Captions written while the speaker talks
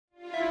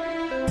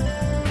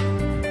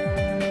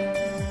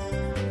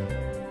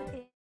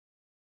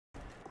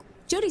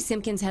Jody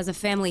Simpkins has a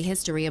family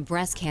history of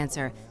breast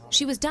cancer.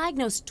 She was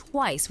diagnosed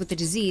twice with the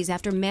disease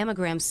after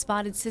mammograms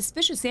spotted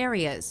suspicious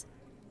areas,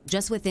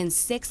 just within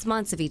 6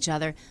 months of each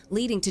other,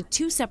 leading to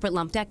 2 separate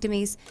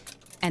lumpectomies,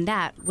 and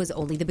that was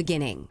only the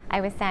beginning.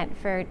 I was sent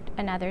for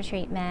another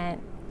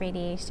treatment,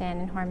 radiation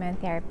and hormone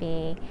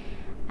therapy,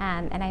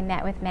 and I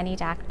met with many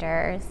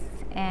doctors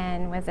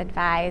and was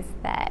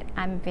advised that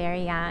I'm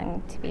very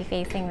young to be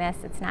facing this.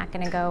 It's not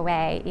going to go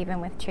away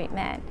even with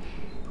treatment.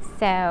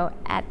 So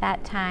at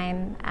that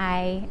time,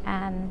 I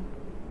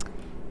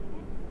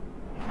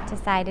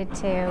decided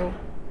to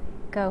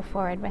go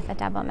forward with a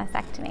double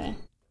mastectomy.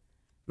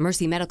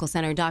 Mercy Medical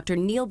Center Dr.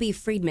 Neil B.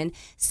 Friedman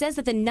says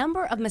that the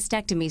number of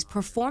mastectomies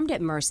performed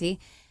at Mercy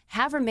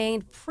have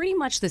remained pretty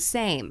much the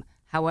same.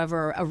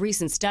 However, a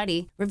recent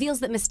study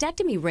reveals that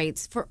mastectomy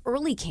rates for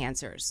early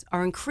cancers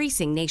are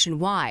increasing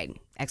nationwide.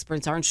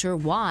 Experts aren't sure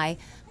why,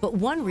 but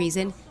one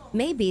reason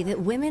may be that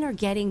women are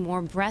getting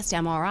more breast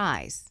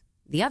MRIs.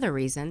 The other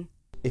reason,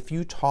 if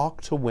you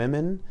talk to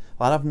women,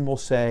 a lot of them will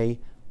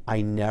say,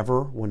 I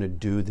never want to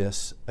do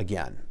this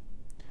again.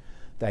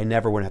 They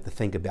never want to have to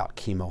think about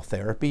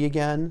chemotherapy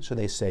again. So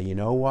they say, you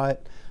know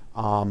what,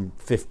 I'm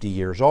 50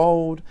 years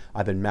old,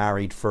 I've been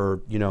married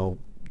for,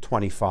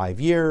 25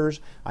 years,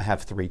 I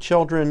have 3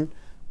 children,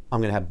 I'm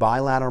going to have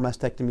bilateral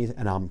mastectomies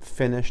and I'm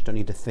finished, don't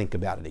need to think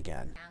about it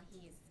again.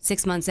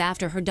 6 months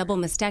after her double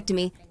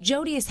mastectomy,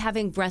 Jody is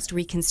having breast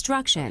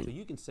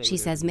reconstruction. She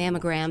says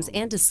mammograms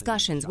and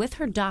discussions with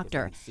her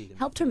doctor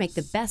helped her make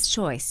the best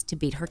choice to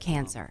beat her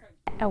cancer.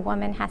 A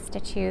woman has to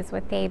choose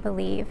what they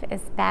believe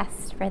is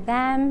best for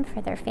them,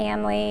 for their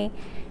family,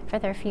 for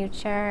their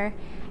future.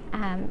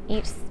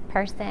 Each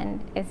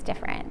person is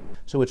different.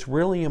 So it's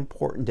really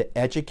important to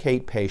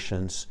educate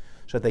patients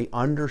so they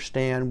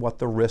understand what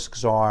the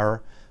risks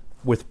are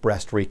with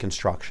breast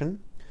reconstruction,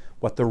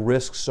 what the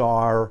risks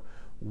are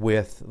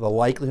with the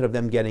likelihood of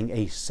them getting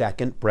a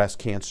second breast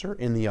cancer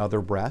in the other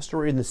breast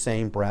or in the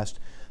same breast,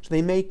 so they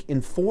make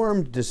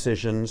informed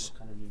decisions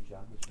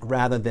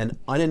rather than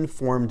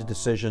uninformed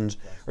decisions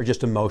or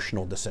just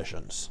emotional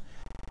decisions.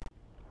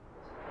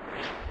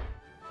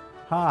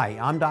 Hi,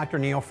 I'm Dr.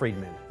 Neil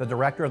Friedman, the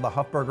director of the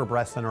Huffberger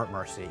Breast Center at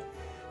Mercy.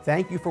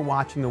 Thank you for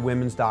watching The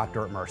Women's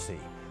Doctor at Mercy.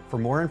 For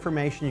more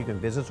information, you can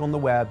visit us on the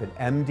web at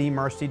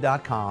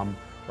mdmercy.com,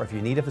 or if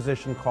you need a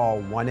physician,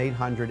 call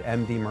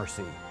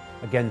 1-800-MD-MERCY.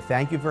 Again,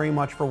 thank you very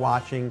much for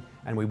watching,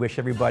 and we wish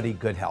everybody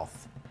good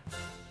health.